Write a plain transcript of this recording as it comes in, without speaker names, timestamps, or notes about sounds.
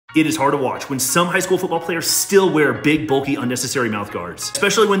It is hard to watch when some high school football players still wear big, bulky, unnecessary mouth guards,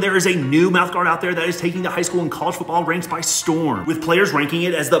 especially when there is a new mouth guard out there that is taking the high school and college football ranks by storm, with players ranking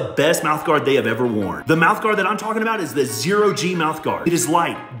it as the best mouth guard they have ever worn. The mouth guard that I'm talking about is the Zero G mouth guard. It is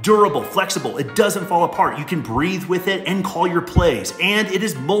light, durable, flexible, it doesn't fall apart. You can breathe with it and call your plays, and it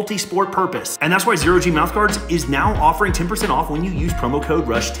is multi-sport purpose. And that's why Zero G mouth guards is now offering 10% off when you use promo code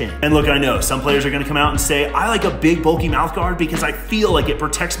RUSH10. And look, I know some players are gonna come out and say, I like a big, bulky mouth guard because I feel like it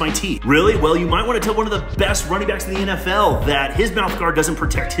protects my teeth. Really? Well, you might want to tell one of the best running backs in the NFL that his mouth guard doesn't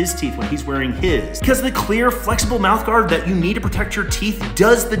protect his teeth when he's wearing his. Because the clear, flexible mouth guard that you need to protect your teeth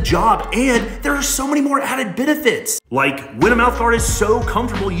does the job, and there are so many more added benefits. Like, when a mouth guard is so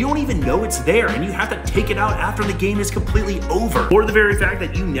comfortable, you don't even know it's there, and you have to take it out after the game is completely over. Or the very fact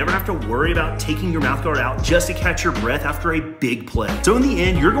that you never have to worry about taking your mouth guard out just to catch your breath after a big play. So in the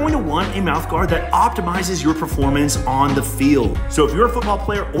end, you're going to want a mouth guard that optimizes your performance on the field. So if you're a football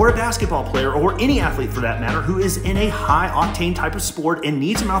player or a basketball player or any athlete for that matter who is in a high octane type of sport and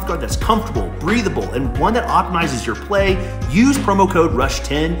needs a mouth guard that's comfortable, breathable, and one that optimizes your play, use promo code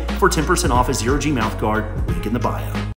RUSH10 for 10% off a Zero G mouth guard, link in the bio.